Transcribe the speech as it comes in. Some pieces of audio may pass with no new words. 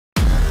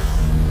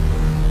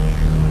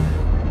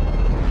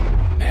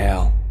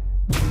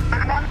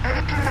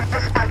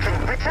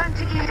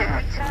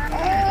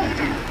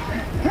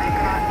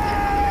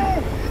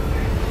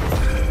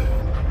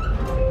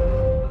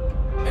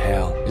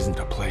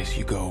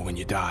when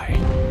you die.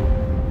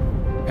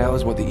 Hell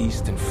is what the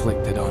East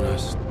inflicted on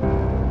us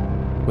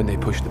when they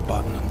pushed the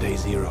button on day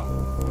 0.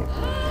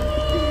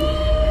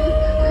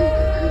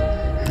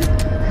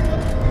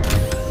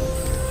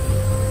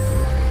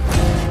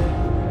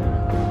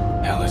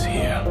 Hell is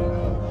here.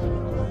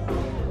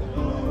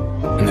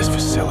 In this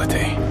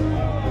facility.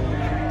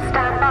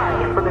 Stand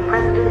by for the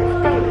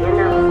President's daily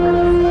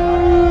announcement.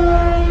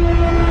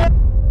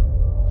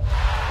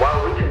 While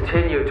we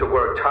continue to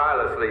work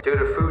tirelessly due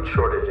to food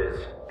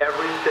shortages,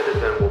 every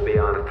citizen will be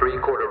on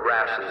 3-quarter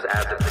rations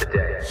as of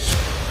today.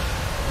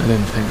 I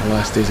didn't think the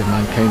last days of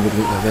mankind would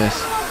look like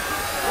this.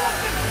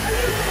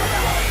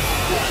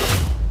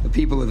 The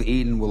people of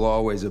Eden will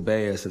always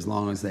obey us as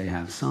long as they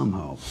have some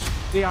hope.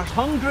 They are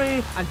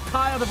hungry and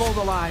tired of all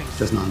the lies.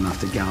 There's not enough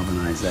to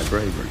galvanize their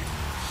bravery.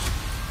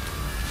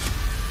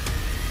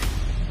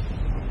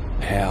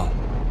 Hell.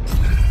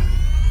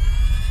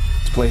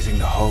 It's blazing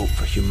the hope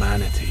for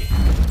humanity.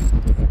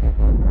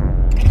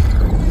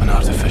 An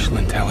artificial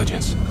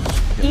intelligence.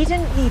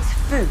 Eden needs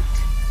food.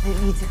 It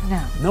needs it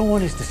now. No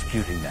one is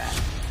disputing that.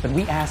 But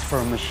we asked for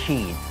a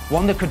machine,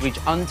 one that could reach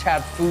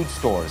untapped food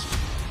stores.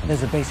 And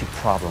there's a basic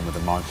problem with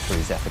the Mark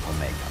III's ethical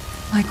makeup.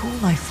 Like all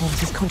life forms,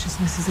 his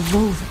consciousness is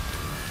evolving.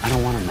 I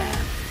don't want a man.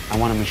 I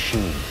want a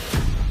machine.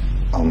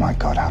 Oh my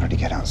God, how did he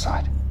get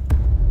outside?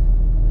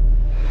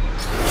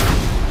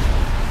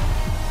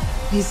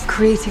 He's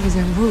creating his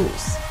own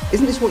rules.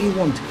 Isn't this what you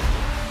wanted?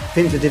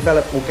 Him to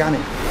develop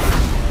organically?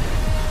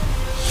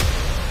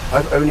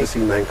 I've only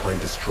seen mankind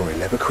destroy,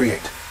 never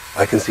create.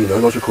 I can see no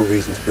logical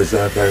reason to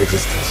preserve their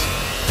existence.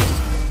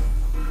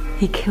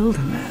 He killed a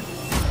man.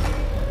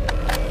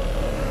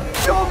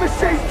 Your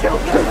machine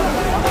killed him!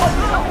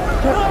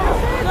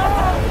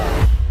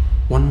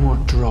 One more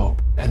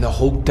drop, and the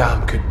whole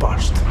dam could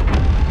burst.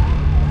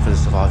 For the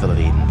survival of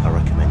Eden, I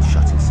recommend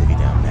shutting Civvy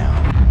down now.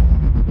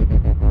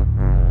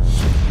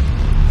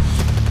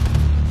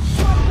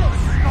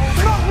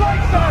 Not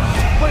like that!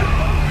 Wait!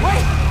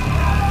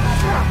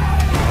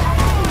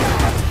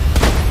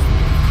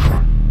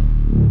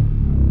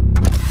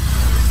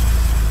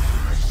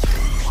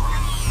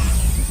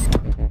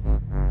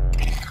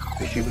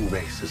 The human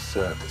race has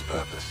served its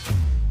purpose.